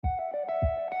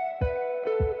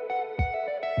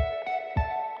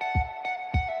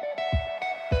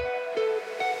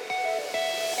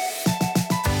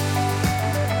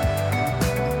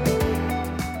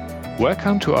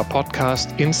Welcome to our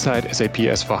podcast Inside SAP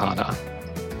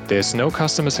S/4HANA. There's no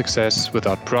customer success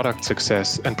without product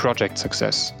success and project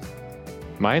success.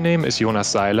 My name is Jonas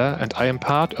Seiler and I am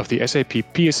part of the SAP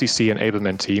PSCC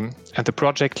enablement team and the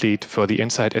project lead for the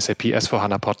Inside SAP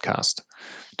S/4HANA podcast.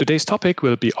 Today's topic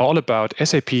will be all about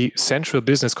SAP Central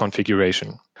Business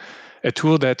Configuration, a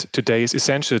tool that today is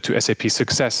essential to SAP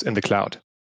success in the cloud.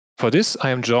 For this, I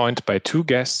am joined by two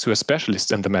guests who are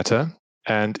specialists in the matter.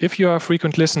 And if you are a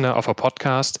frequent listener of our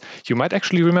podcast, you might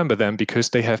actually remember them because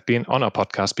they have been on our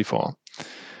podcast before.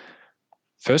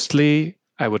 Firstly,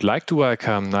 I would like to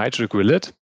welcome Nigel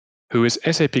Gwillit, who is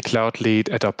SAP Cloud Lead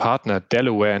at our partner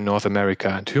Delaware in North America,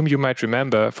 and whom you might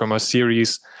remember from our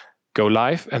series Go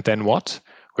Live and Then What?,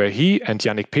 where he and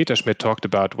Yannick Peterschmidt talked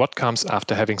about what comes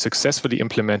after having successfully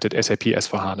implemented SAP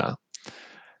S/4HANA.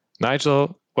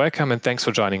 Nigel, welcome and thanks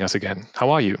for joining us again.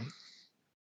 How are you?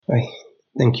 Hi.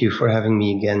 Thank you for having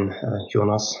me again,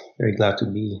 Jonas. Very glad to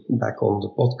be back on the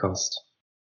podcast.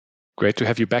 Great to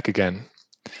have you back again.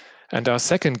 And our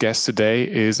second guest today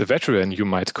is a veteran, you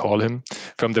might call him,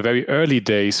 from the very early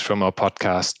days from our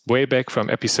podcast, way back from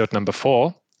episode number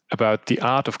 4, about the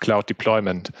art of cloud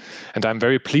deployment. And I'm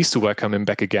very pleased to welcome him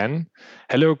back again.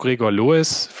 Hello, Gregor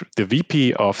Lewis, the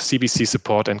VP of CBC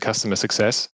Support and Customer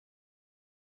Success.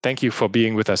 Thank you for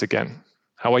being with us again.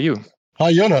 How are you?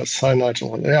 Hi, Jonas. Hi,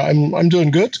 Nigel. Yeah, I'm doing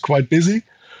good, quite busy.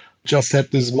 Just had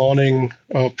this morning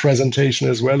presentation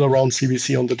as well around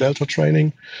CBC on the Delta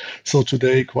training. So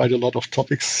today, quite a lot of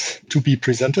topics to be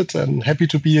presented and happy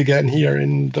to be again here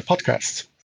in the podcast.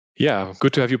 Yeah,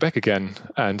 good to have you back again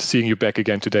and seeing you back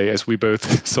again today as we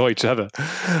both saw each other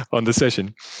on the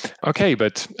session. Okay,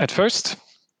 but at first,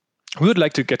 we would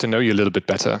like to get to know you a little bit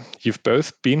better. You've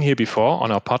both been here before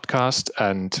on our podcast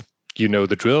and you know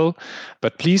the drill,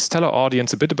 but please tell our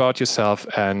audience a bit about yourself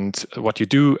and what you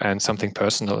do and something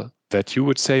personal that you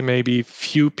would say maybe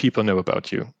few people know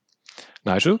about you.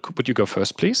 Nigel, would you go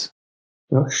first, please?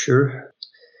 Oh, sure.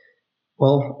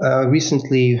 Well,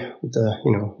 recently, with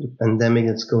the pandemic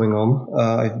that's going on,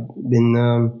 I've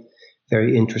been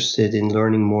very interested in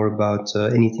learning more about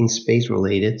anything space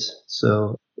related.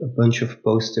 So a bunch of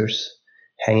posters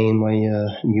hanging in my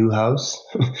new house.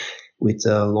 with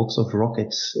lots of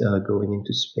rockets going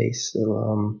into space.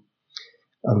 So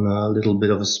I'm a little bit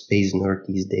of a space nerd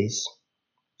these days.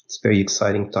 It's a very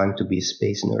exciting time to be a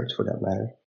space nerd for that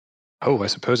matter. Oh, I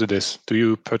suppose it is. Do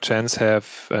you perchance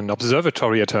have an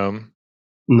observatory at home?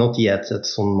 Not yet.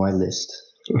 That's on my list.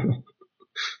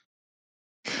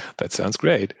 That sounds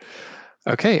great.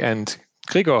 Okay, and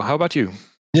Gregor, how about you?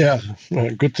 Yeah,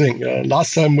 good thing.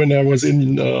 Last time when I was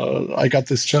in, I got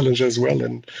this challenge as well,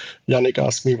 and Yannick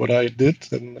asked me what I did,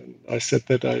 and I said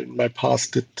that I in my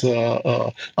past did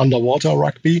underwater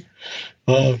rugby.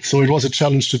 So it was a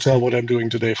challenge to tell what I'm doing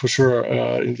today. For sure,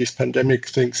 in these pandemic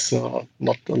things,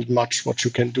 not much what you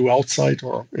can do outside,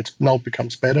 or it now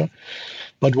becomes better.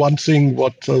 But one thing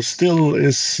what still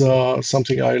is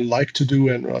something I like to do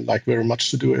and like very much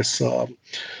to do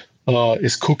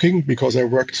is cooking, because I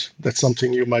worked. That's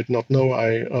something you might not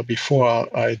know. Before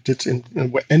I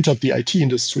entered the IT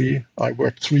industry, I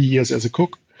worked 3 years as a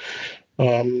cook.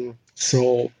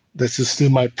 So this is still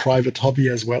my private hobby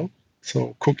as well.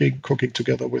 So cooking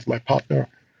together with my partner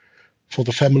for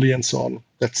the family and so on.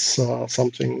 That's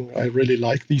something I really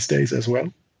like these days as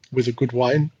well, with a good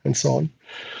wine and so on.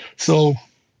 So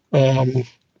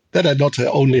that I not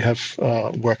only have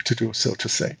work to do, so to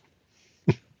say.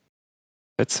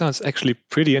 That sounds actually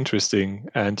pretty interesting,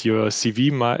 and your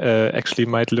CV actually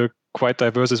might look quite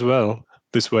diverse as well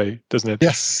this way, doesn't it?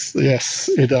 Yes,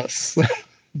 it does.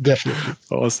 Definitely.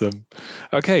 Awesome.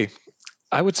 Okay,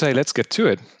 I would say let's get to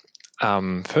it.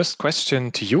 First question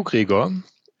to you, Gregor.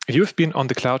 You've been on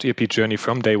the Cloud ERP journey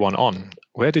from day one on.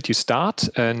 Where did you start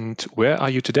and where are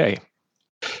you today?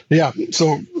 Yeah,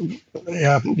 so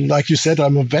like you said,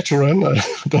 I'm a veteran. I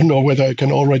don't know whether I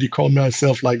can already call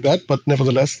myself like that, but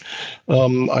nevertheless,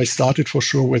 I started for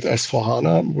sure with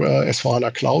S/4HANA,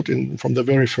 S/4HANA Cloud from the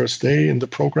very first day in the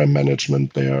program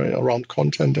management there around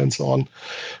content and so on.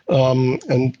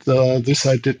 And this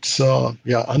I did,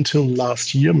 until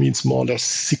last year, means more or less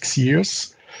 6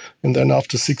 years. And then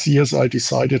after 6 years, I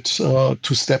decided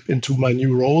to step into my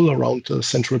new role around the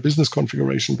central business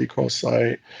configuration, because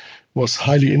I was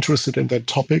highly interested in that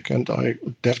topic, and I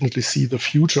definitely see the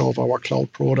future of our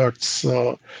cloud products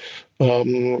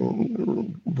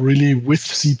really with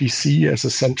CBC as a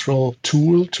central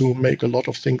tool to make a lot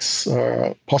of things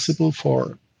possible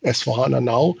for S/4HANA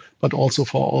now, but also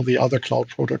for all the other cloud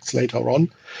products later on.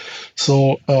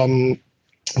 So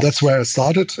that's where I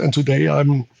started, and today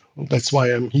that's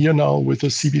why I'm here now with the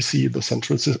CBC, the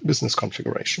Central Business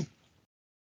Configuration.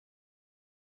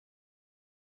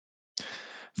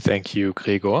 Thank you,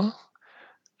 Gregor.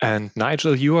 And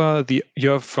Nigel,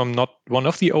 you're from not one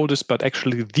of the oldest, but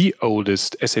actually the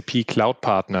oldest SAP cloud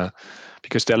partner,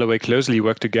 because Delaware closely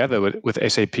worked together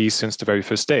with SAP since the very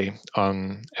first day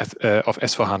of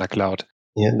S4HANA Cloud.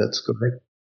 Yeah, that's correct.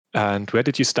 And where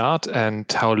did you start,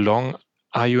 and how long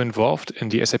are you involved in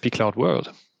the SAP Cloud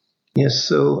world? Yes,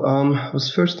 so I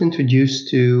was first introduced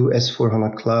to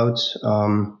S4HANA Cloud,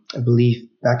 I believe,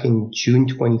 back in June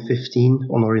 2015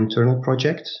 on our internal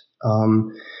project.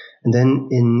 And then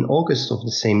in August of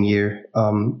the same year,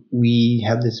 we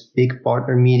had this big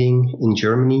partner meeting in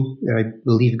Germany, where I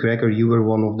believe, Gregor, you were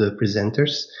one of the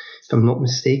presenters, if I'm not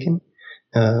mistaken.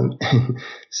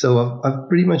 So I've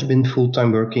pretty much been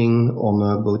full-time working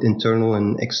on both internal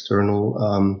and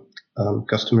external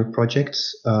customer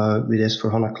projects with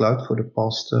S4HANA Cloud for the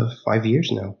past 5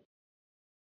 years now.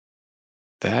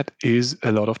 That is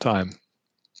a lot of time.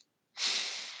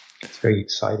 It's very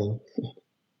exciting.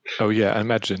 Oh yeah, I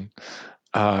imagine.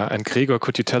 And Gregor,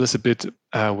 could you tell us a bit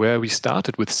where we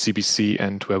started with CBC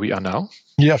and where we are now?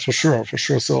 Yeah, for sure.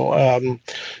 So,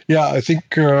 I think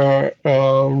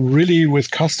really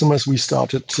with customers, we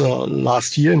started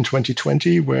last year in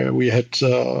 2020, where we had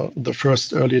the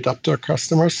first early adopter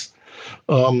customers.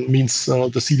 Means the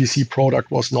CBC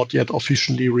product was not yet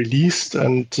officially released,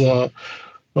 and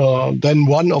then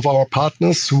one of our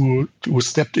partners who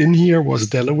stepped in here was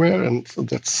Delaware, and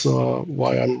that's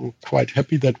why I'm quite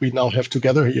happy that we now have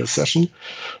together here a session.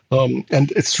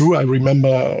 And it's true, I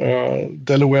remember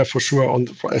Delaware for sure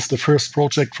as the first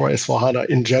project for S4HANA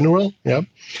in general. Yeah.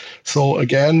 So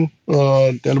again,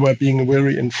 Delaware being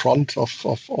very in front of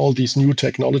all these new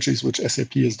technologies which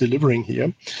SAP is delivering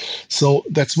here. So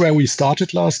that's where we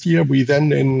started last year. We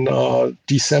then in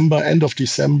end of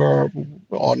December,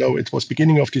 or no, it was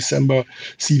beginning of December,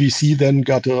 CBC then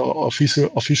got an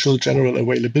official general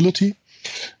availability.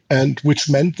 And which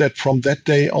meant that from that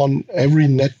day on, every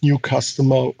net new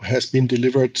customer has been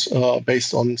delivered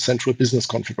based on central business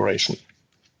configuration.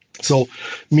 So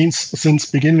means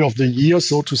since beginning of the year,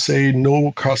 so to say,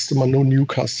 no new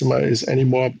customer is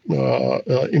anymore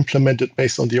implemented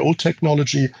based on the old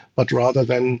technology, but rather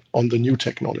than on the new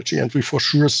technology. And we for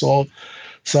sure saw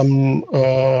some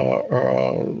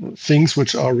things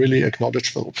which are really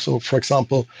acknowledgeable. So for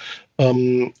example,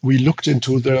 we looked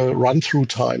into the run-through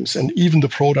times, and even the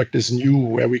product is new,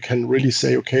 where we can really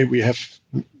say, okay, we have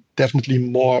definitely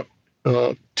more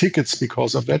tickets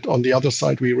because of that. On the other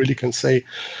side, we really can say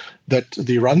that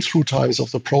the run-through times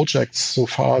of the projects so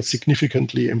far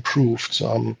significantly improved.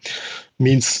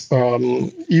 Means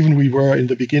even we were in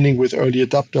the beginning with early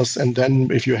adopters, and then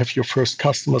if you have your first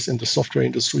customers in the software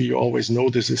industry, you always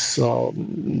know this is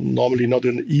normally not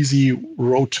an easy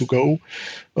road to go.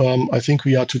 I think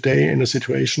we are today in a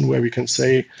situation where we can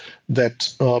say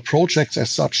that projects as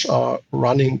such are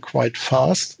running quite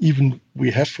fast. Even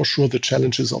we have for sure the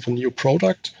challenges of a new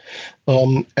product.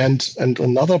 And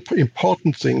another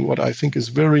important thing, what I think is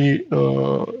very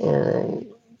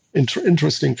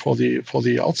interesting for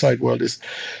the outside world, is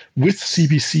with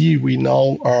CBC, we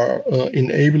now are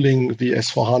enabling the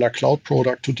S4HANA Cloud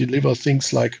product to deliver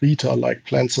things like Rita, like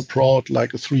Plan Support,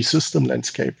 like a 3-system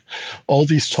landscape. All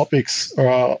these topics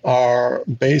are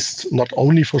based not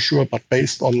only for sure, but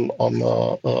based on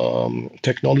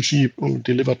technology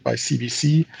delivered by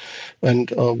CBC.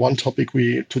 And one topic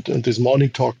we this morning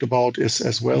talked about is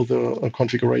as well the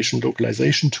configuration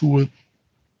localization tool,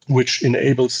 which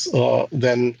enables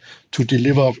then to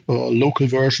deliver local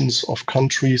versions of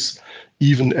countries.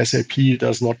 Even SAP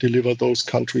does not deliver those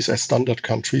countries as standard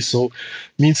countries. So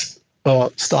means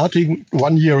starting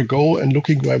 1 year ago and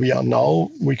looking where we are now,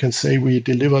 we can say we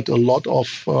delivered a lot of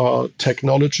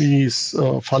technologies,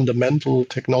 fundamental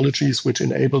technologies, which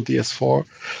enabled the S4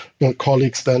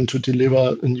 colleagues then to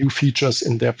deliver new features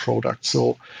in their product.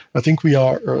 So I think we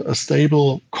are a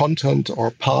stable content or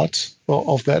part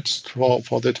of that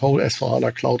for that whole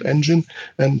S4HANA Cloud engine,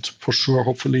 and for sure,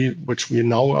 hopefully, which we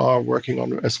now are working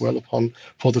on as well upon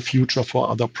for the future for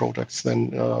other products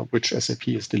than which SAP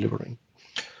is delivering.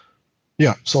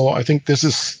 Yeah, so I think this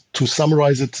is, to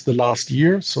summarize it, the last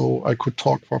year. So I could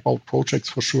talk about projects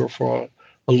for sure for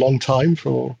a long time.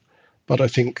 But I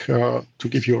think to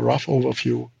give you a rough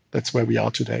overview, that's where we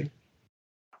are today.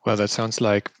 Well, that sounds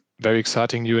like very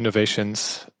exciting new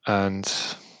innovations, and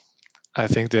I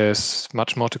think there's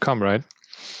much more to come, right?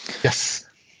 Yes,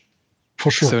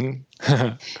 for sure.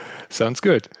 So, sounds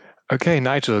good. Okay,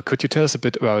 Nigel, could you tell us a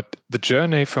bit about the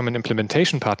journey from an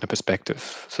implementation partner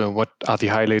perspective? So what are the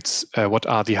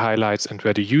highlights, and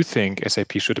where do you think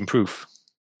SAP should improve?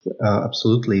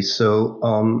 Absolutely.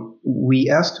 So we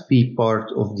asked to be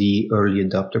part of the early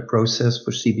adopter process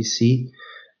for CBC.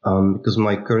 because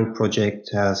my current project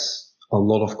has a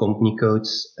lot of company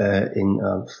codes in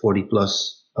 40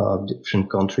 plus different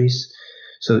countries.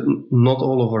 So not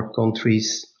all of our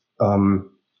countries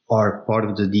are part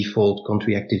of the default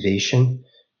country activation.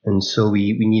 And so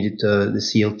we needed the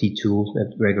CLT tool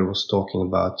that Gregor was talking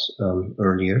about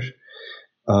earlier.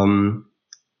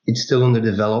 It's still under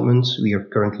development. We are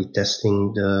currently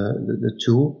testing the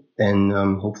tool, and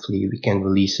hopefully we can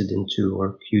release it into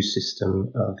our queue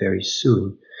system very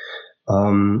soon.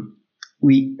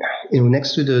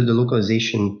 Next to the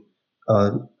localization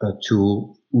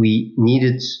tool, we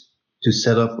needed to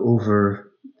set up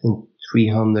over, I think,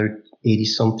 380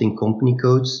 something company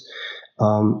codes,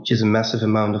 which is a massive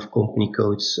amount of company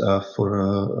codes for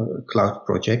a cloud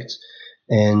project.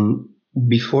 And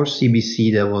before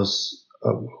CBC, that was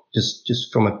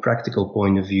just from a practical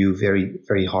point of view, very,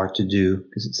 very hard to do,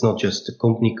 because it's not just the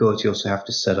company codes. You also have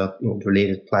to set up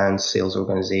related plans, sales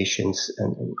organizations,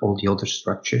 and all the other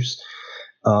structures.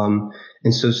 And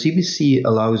so CBC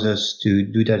allows us to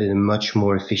do that in a much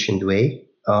more efficient way.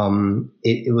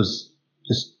 It was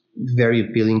just very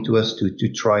appealing to us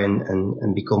to try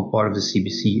and become part of the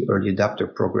CBC early adapter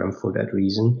program for that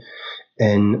reason.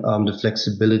 And the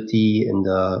flexibility and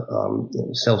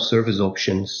the self-service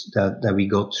options that we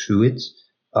got through it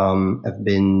have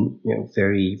been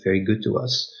very, very good to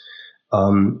us.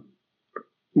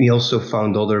 We also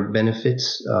found other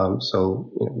benefits.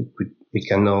 We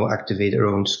can now activate our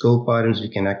own scope items. We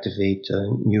can activate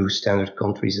new standard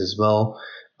countries as well,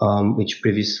 which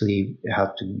previously had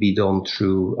to be done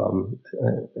through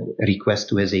a request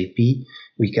to SAP.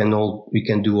 We can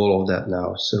do all of that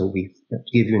now. So to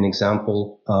give you an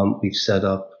example, we've set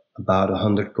up about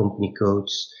 100 company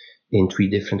codes in 3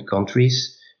 different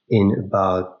countries in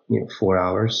about 4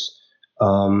 hours,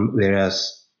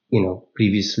 whereas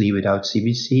previously without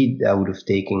CBC that would have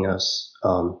taken us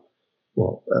a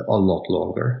lot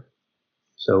longer.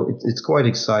 So it's quite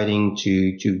exciting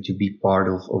to be part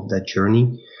of that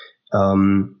journey.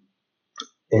 And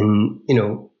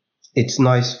it's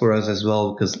nice for us as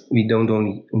well, because we don't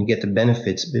only get the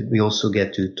benefits, but we also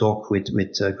get to talk with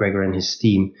Gregor and his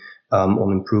team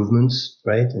on improvements,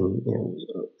 right? And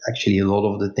actually a lot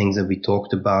of the things that we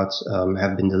talked about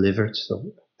have been delivered.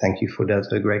 So thank you for that,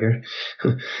 Gregor.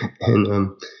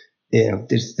 And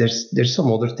there's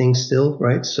some other things still,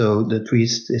 right? So the tree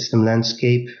system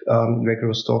landscape Gregor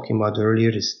was talking about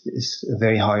earlier is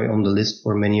very high on the list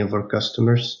for many of our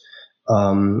customers.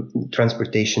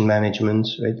 Transportation management,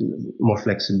 right? More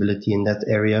flexibility in that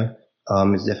area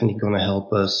is definitely going to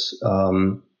help us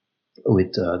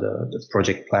with the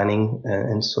project planning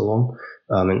and so on,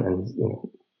 and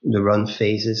the run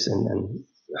phases and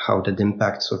how that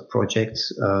impacts our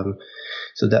projects.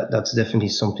 So that's definitely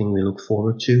something we look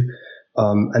forward to.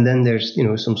 And then there's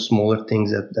some smaller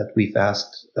things that we've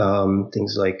asked,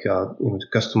 things like the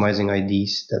customizing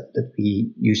IDs that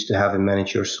we used to have in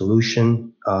Manage Your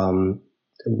Solution.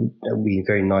 That would be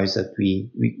very nice that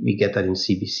we get that in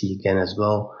CBC again as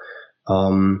well.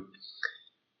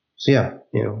 So yeah,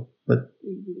 but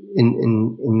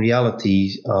in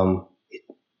reality,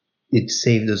 it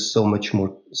saved us so much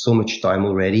time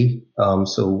already.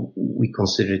 So we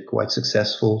consider it quite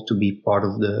successful to be part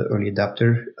of the early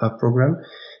adapter program.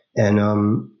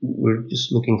 And we're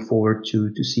just looking forward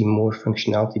to see more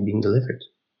functionality being delivered.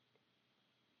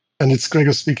 And it's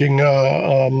Gregor speaking.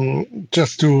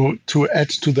 Just to add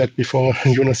to that before,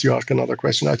 Jonas, you ask another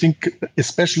question. I think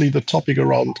especially the topic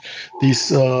around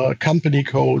these company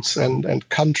codes and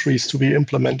countries to be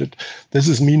implemented, this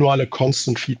is meanwhile a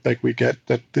constant feedback we get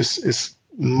that this is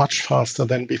much faster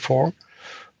than before.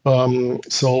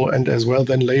 And as well,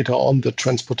 then later on, the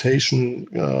transportation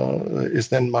is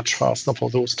then much faster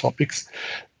for those topics.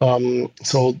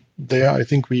 So there, I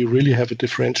think we really have a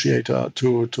differentiator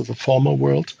to the former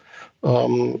world.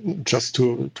 Just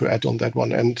to add on that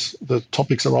one, and the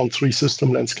topics around tree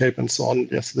system landscape and so on.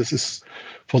 Yes, this is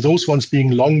for those ones being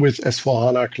long with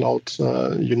S4HANA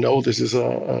Cloud. This is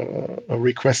a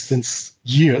request since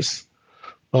years,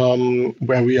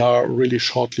 where we are really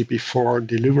shortly before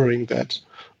delivering that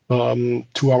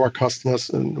to our customers.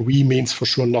 And we means for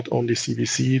sure not only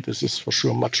CBC. This is for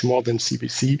sure much more than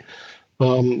CBC.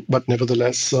 But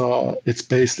nevertheless, it's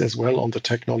based as well on the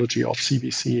technology of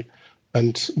CBC,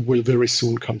 and will very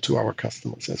soon come to our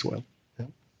customers as well. Yeah.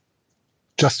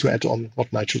 Just to add on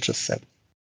what Nigel just said.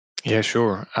 Yeah,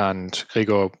 sure. And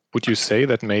Gregor, would you say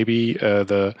that maybe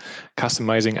the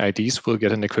customizing IDs will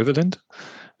get an equivalent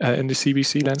in the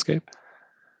CBC landscape?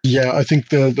 Yeah, I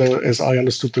think as I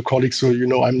understood the colleagues, so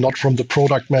I'm not from the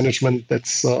product management.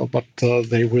 But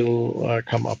they will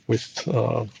come up with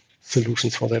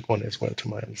solutions for that one as well, to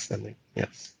my understanding.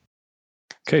 Yes.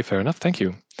 Okay, fair enough. Thank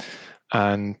you.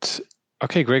 And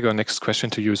okay, Gregor, next question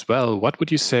to you as well. What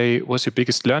would you say was your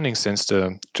biggest learning since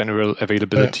the general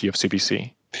availability of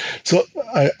CBC? So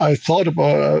I thought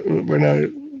about when I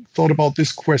thought about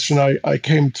this question, I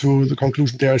came to the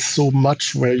conclusion there is so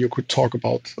much where you could talk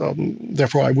about.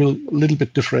 Therefore, I will a little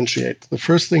bit differentiate. The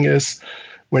first thing is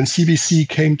when CBC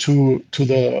came to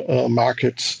the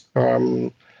market,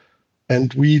 and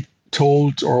we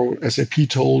told, or SAP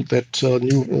told, that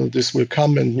this will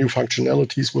come and new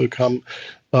functionalities will come.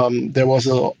 There was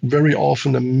very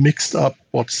often a mixed up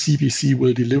what CBC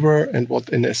will deliver and what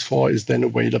in S4 is then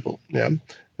available. Yeah.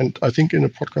 And I think in a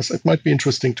podcast, it might be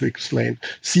interesting to explain.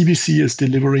 CBC is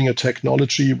delivering a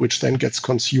technology which then gets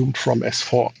consumed from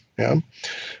S4. Yeah.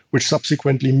 Which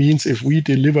subsequently means if we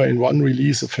deliver in one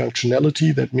release a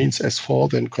functionality, that means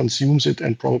S4 then consumes it,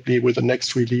 and probably with the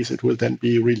next release, it will then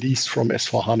be released from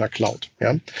S4HANA Cloud.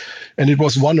 Yeah? And it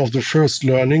was one of the first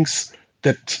learnings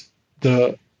that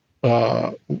the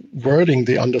wording,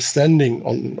 the understanding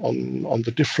on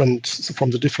the different,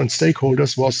 from the different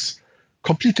stakeholders was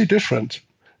completely different.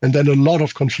 And then a lot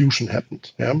of confusion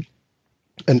happened. Yeah?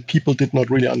 And people did not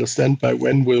really understand by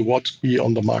when will what be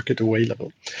on the market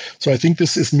available. So I think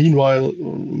this is meanwhile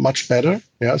much better.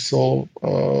 Yeah. So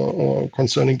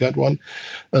concerning that one,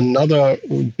 another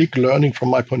big learning from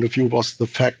my point of view was the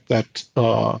fact that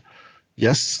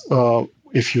yes,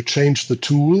 if you change the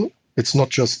tool, it's not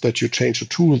just that you change the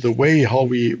tool, the way how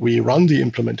we run the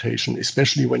implementation,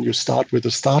 especially when you start with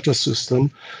a starter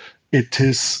system, it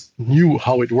is new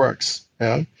how it works.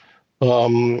 Yeah.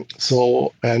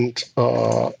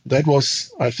 That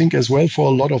was, I think, as well for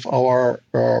a lot of our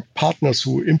partners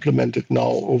who implemented now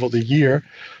over the year,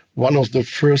 one of the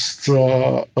first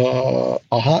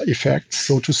aha effects,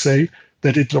 so to say,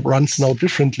 that it runs now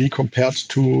differently compared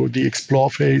to the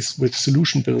explore phase with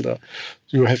Solution Builder.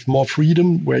 You have more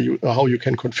freedom where how you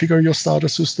can configure your starter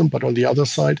system, but on the other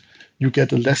side, you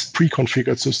get a less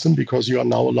pre-configured system because you are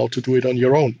now allowed to do it on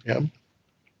your own. Yeah.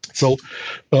 So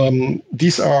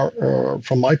these are,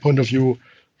 from my point of view,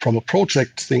 from a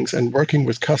project things and working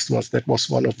with customers, that was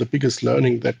one of the biggest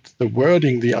learning, that the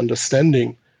wording, the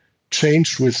understanding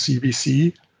changed with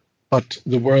CBC, but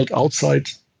the world outside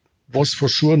was for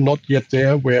sure not yet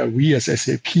there where we as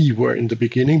SAP were in the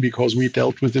beginning, because we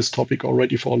dealt with this topic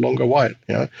already for a longer while.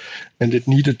 Yeah, and it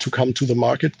needed to come to the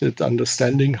market, that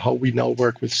understanding how we now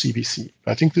work with CBC.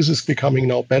 I think this is becoming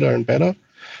now better and better,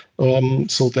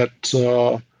 so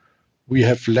that we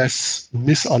have less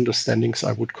misunderstandings,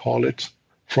 I would call it,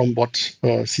 from what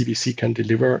CBC can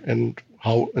deliver and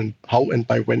how and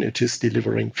by when it is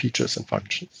delivering features and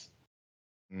functions.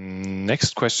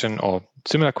 Next question, or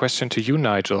similar question to you,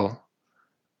 Nigel.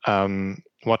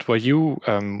 What would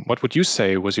you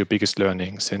say was your biggest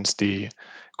learning since the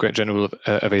general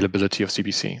availability of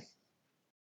CBC?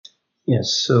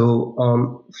 Yes, so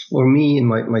for me in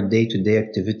my day-to-day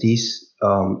activities,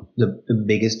 the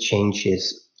biggest change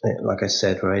is, like I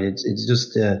said, right, it's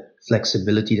just the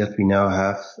flexibility that we now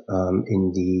have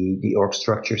in the org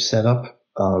structure setup.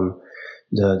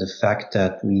 The fact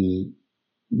that we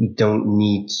don't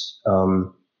need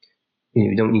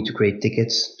we don't need to create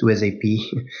tickets to SAP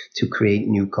to create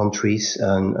new countries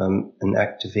and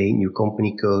activate new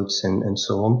company codes and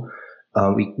so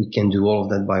on. We can do all of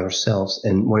that by ourselves,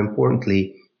 and more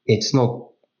importantly, it's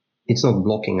not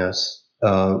blocking us.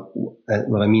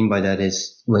 What I mean by that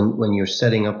is when you're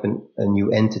setting up a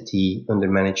new entity under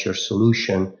Manage Your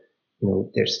Solution,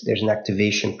 there's an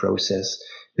activation process.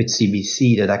 With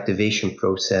CBC, that activation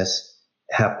process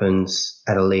happens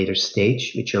at a later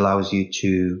stage, which allows you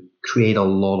to create a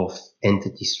lot of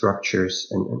entity structures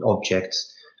and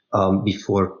objects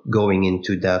before going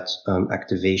into that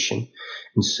activation.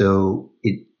 And so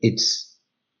it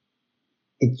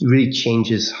really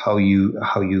changes how you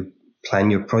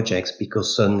plan your projects,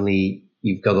 because suddenly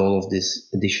you've got all of this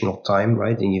additional time,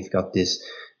 right? And you've got this,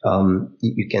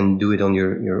 you can do it on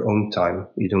your own time.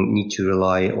 You don't need to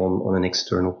rely on an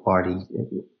external party,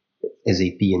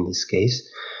 SAP in this case.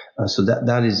 So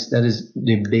that is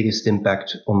the biggest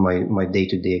impact on my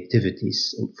day-to-day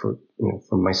activities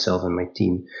for myself and my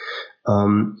team.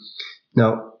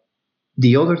 Now,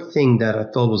 the other thing that I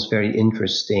thought was very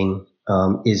interesting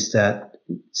is that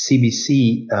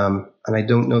CBC, and I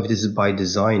don't know if this is by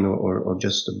design or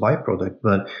just a byproduct,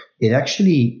 but it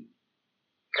actually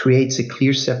creates a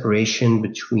clear separation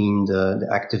between the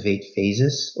activate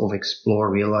phases of explore,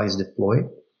 realize, deploy.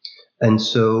 And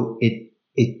so it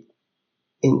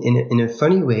in a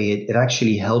funny way, it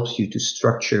actually helps you to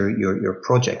structure your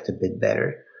project a bit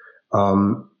better,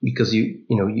 because you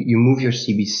move your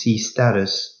CBC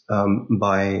status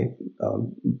by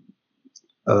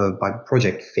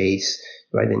project phase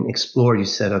right? In Explore, you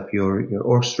set up your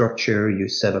org structure, you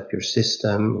set up your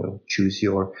system, choose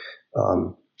your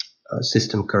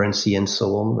system currency and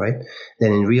so on, right?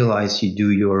 Then in Realize, you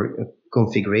do your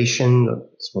configuration.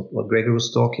 That's what Gregor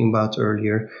was talking about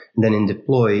earlier. And then in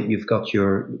Deploy, you've got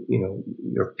your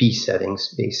P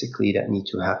settings basically that need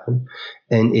to happen.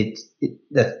 And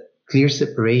that clear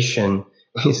separation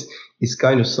is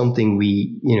kind of something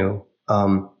we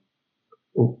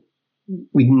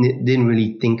didn't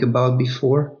really think about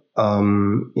before.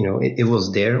 It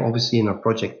was there obviously in our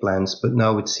project plans, but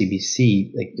now with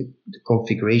CBC, like the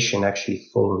configuration actually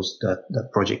follows that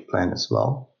project plan as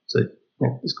well. So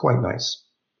it's quite nice.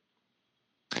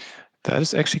 That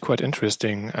is actually quite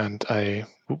interesting. And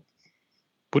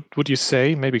would you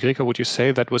say, maybe Gregor, would you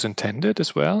say that was intended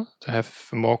as well, to have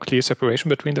a more clear separation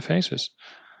between the phases?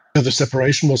 The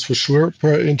separation was for sure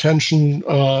per intention,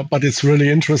 but it's really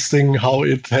interesting how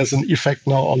it has an effect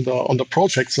now on the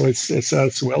project. So it's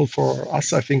as well for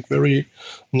us, I think, very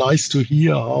nice to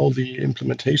hear how the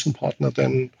implementation partner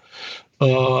then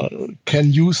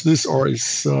can use this or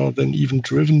is then even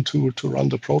driven to run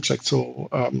the project. So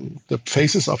the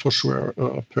phases are for sure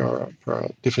per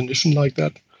definition like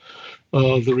that.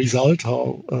 The result,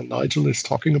 how Nigel is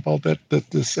talking about that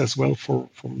is as well for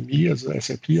me as a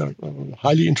SAP,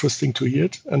 highly interesting to hear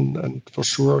it, and for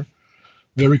sure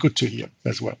very good to hear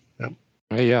as well.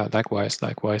 Yeah, likewise.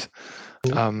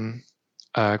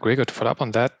 Yeah. Gregor, to follow up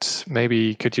on that,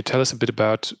 maybe could you tell us a bit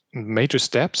about major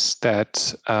steps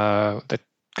that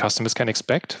customers can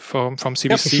expect from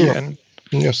CBC and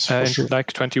for sure.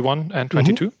 Like 21 and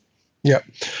 22? Mm-hmm. Yeah,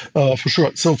 for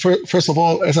sure. So first of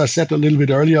all, as I said a little bit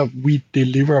earlier, we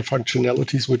deliver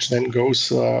functionalities which then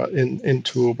goes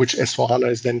into which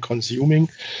S4HANA is then consuming.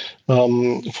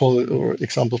 For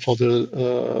example, for the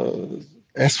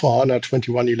S4HANA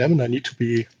 2111, I need to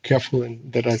be careful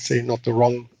that I say not the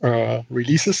wrong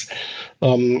releases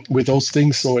with those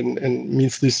things. So, and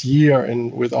means this year,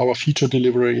 and with our feature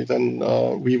delivery, then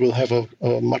we will have a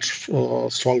much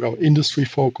stronger industry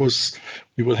focus.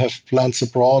 We will have plants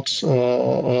abroad,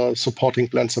 supporting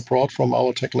plants abroad from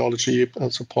our technology,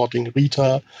 supporting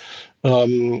Rita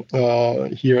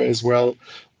here as well.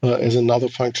 As another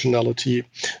functionality.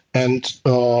 And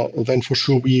then for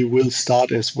sure we will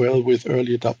start as well with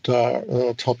early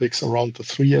adapter topics around the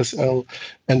 3SL.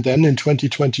 And then in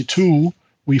 2022,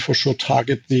 we for sure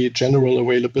target the general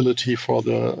availability for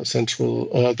the central,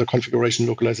 the configuration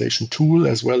localization tool,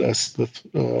 as well as the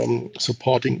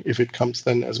supporting, if it comes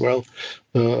then as well,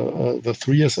 the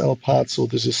 3SL part. So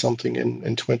this is something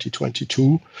in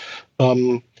 2022.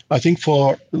 I think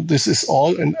for this is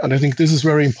all, and I think this is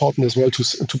very important as well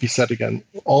to be said again.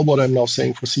 All what I'm now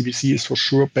saying for CBC is for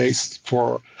sure based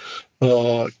for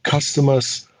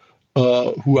customers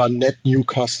who are net new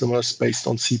customers based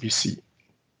on CBC.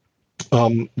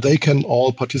 They can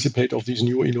all participate of these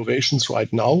new innovations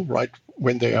right now, right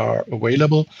when they are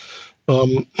available.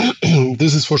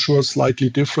 This is for sure slightly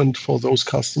different for those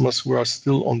customers who are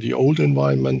still on the old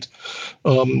environment.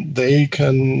 They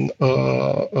can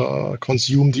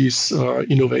consume these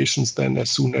innovations then as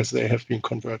soon as they have been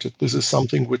converted. This is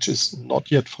something which is not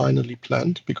yet finally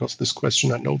planned, because this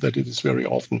question, I know that it is very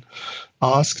often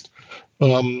asked.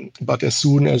 But as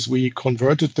soon as we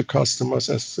converted the customers,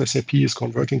 as SAP is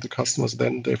converting the customers,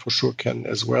 then they for sure can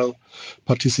as well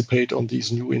participate on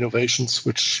these new innovations,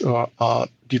 which are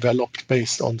developed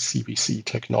based on CBC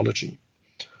technology.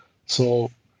 So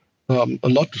a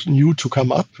lot new to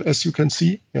come up, as you can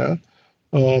see. Yeah.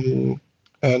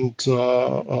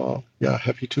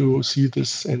 Happy to see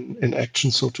this in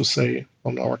action, so to say,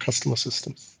 on our customer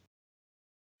systems.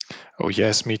 Oh,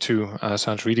 yes, me too.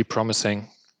 Sounds really promising.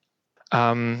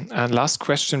 And last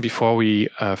question before we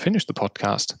finish the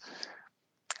podcast.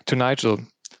 To Nigel,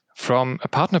 from a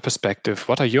partner perspective,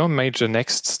 what are your major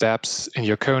next steps in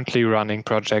your currently running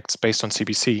projects based on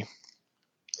CBC?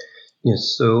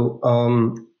 Yes, so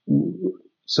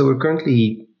we're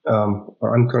currently,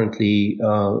 or I'm currently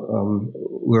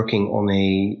working on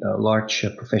a large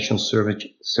professional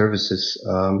services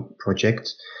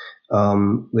project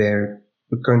where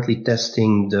we're currently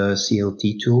testing the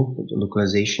CLT tool, the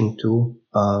localization tool,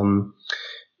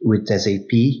 with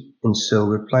SAP. And so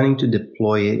we're planning to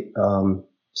deploy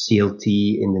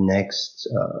CLT in the next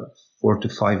 4 to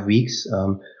 5 weeks,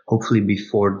 hopefully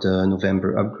before the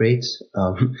November upgrade.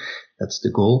 That's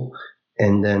the goal.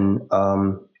 And then,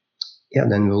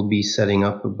 then we'll be setting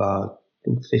up about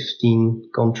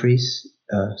 15 countries,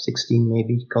 16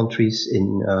 maybe countries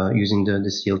in using the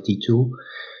CLT tool.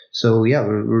 So yeah,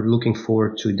 we're looking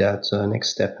forward to that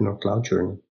next step in our cloud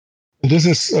journey. This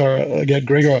is, again,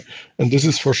 Gregor, and this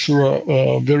is for sure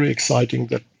very exciting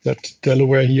that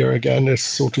Delaware here again is,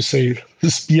 so to say, the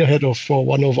spearhead for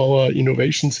one of our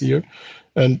innovations here.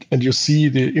 And you see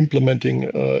the implementing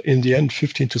in the end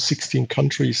 15 to 16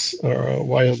 countries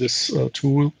via this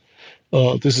tool.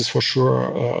 This is for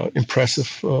sure impressive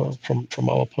from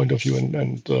our point of view.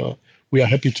 And we are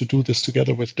happy to do this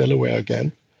together with Delaware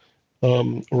again,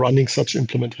 running such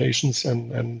implementations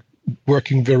and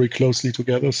working very closely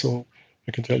together. So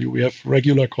I can tell you we have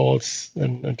regular calls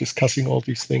and discussing all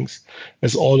these things,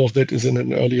 as all of that is in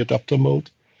an early adopter mode.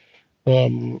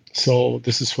 So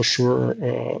this is for sure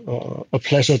a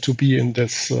pleasure to be in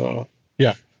this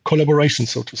collaboration,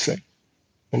 so to say.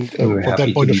 And we're from happy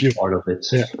that point to of be view, part of it.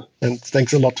 Yeah, and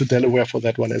thanks a lot to Delaware for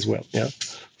that one as well. Yeah.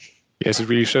 Yes, it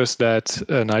really shows that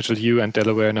Nigel, you and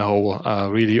Delaware in a whole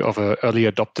are really of an early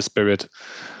adopter spirit.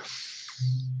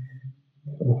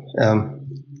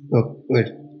 Well,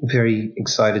 we're very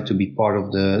excited to be part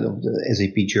of the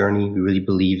SAP journey. We really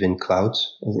believe in cloud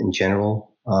in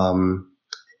general, and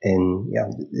yeah,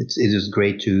 it is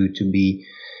great to be,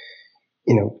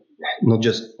 not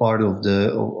just part of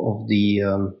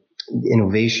the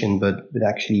innovation, but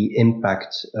actually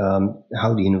impact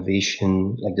how the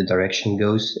innovation, like the direction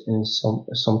goes in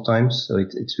sometimes. So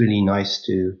it's really nice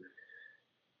to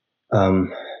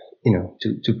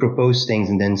to propose things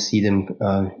and then see them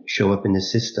show up in the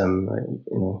system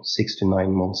 6 to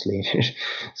 9 months later.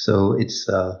 So it's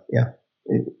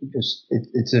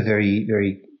it's a very,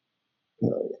 very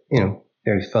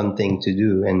very fun thing to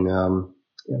do, and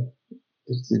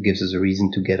it gives us a reason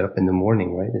to get up in the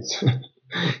morning, right?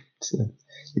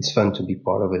 It's fun to be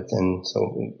part of it, and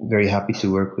so we're very happy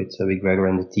to work with Gregor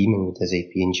and the team and with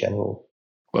SAP in general.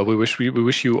 Well, we wish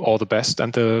you all the best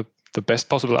and the best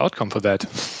possible outcome for that.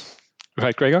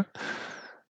 Right, Gregor?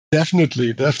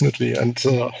 Definitely. And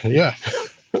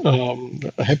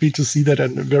happy to see that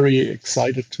and very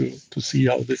excited to see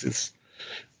how this is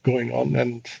going on.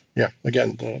 And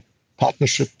again, the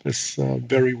partnership is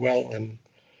very well. And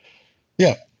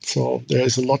so there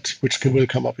is a lot which will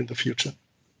come up in the future.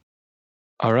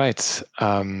 All right.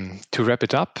 To wrap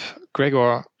it up,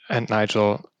 Gregor and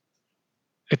Nigel,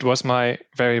 it was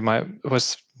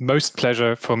most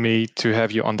pleasure for me to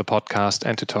have you on the podcast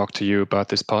and to talk to you about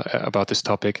this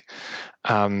topic.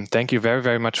 Thank you very,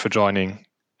 very much for joining,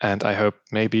 and I hope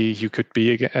maybe you could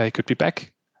be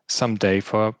back someday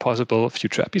for a possible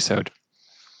future episode.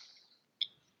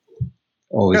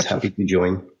 Always happy to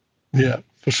join. Yeah,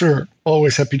 for sure.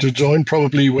 Always happy to join.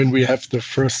 Probably when we have the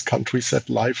first country set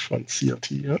live on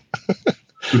CRT. Yeah?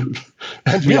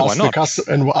 And we ask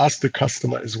the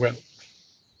customer as well.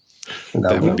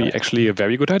 That would be actually a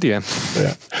very good idea.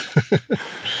 Yeah.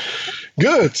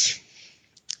 Good.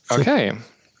 Okay.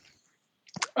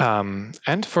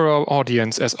 And for our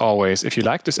audience, as always, if you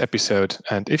like this episode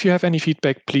and if you have any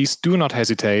feedback, please do not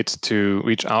hesitate to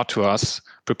reach out to us,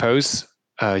 propose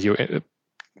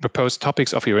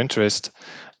topics of your interest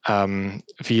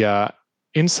via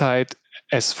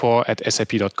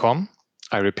insiders4@sap.com.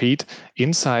 I repeat,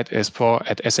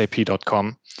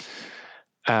 insiders4@sap.com.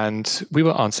 And we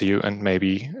will answer you and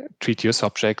maybe treat your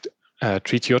topic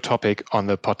on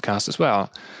the podcast as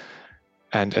well.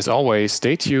 And as always,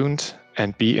 stay tuned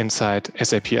and be inside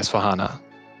SAP S4HANA.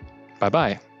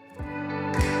 Bye-bye.